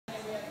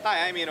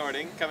Hi, I'm Ian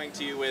Ording, coming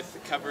to you with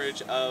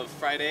coverage of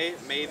Friday,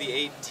 May the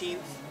 18th,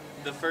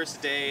 the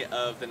first day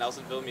of the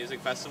Nelsonville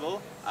Music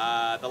Festival.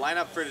 The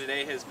lineup for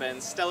today has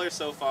been stellar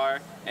so far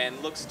and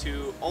looks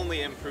to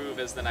only improve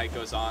as the night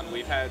goes on.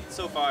 We've had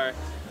so far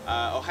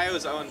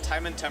Ohio's own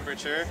Time and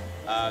Temperature,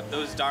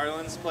 Those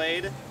Darlings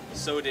played,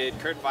 so did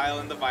Kurt Vile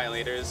and the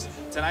Violators.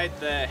 Tonight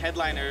the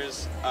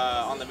headliners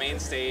on the main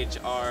stage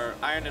are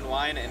Iron and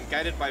Wine and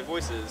Guided by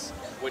Voices,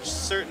 which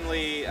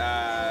certainly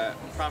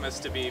promise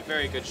to be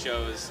very good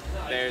shows.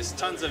 There's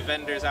tons of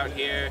vendors out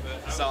here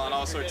selling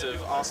all sorts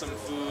of awesome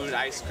food,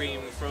 ice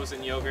cream,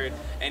 frozen yogurt,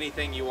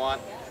 anything you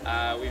want.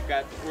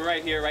 We're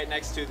right here, right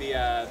next to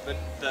the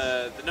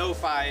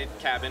No-Fi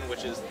cabin,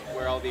 which is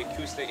where all the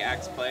acoustic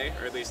acts play,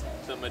 or at least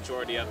the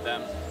majority of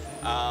them.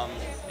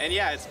 And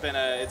yeah,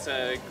 it's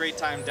a great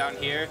time down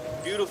here.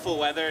 Beautiful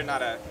weather,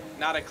 not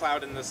a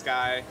cloud in the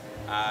sky.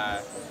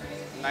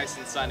 Nice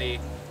and sunny.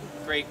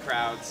 Great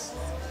crowds.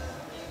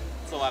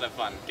 It's a lot of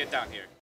fun. Get down here.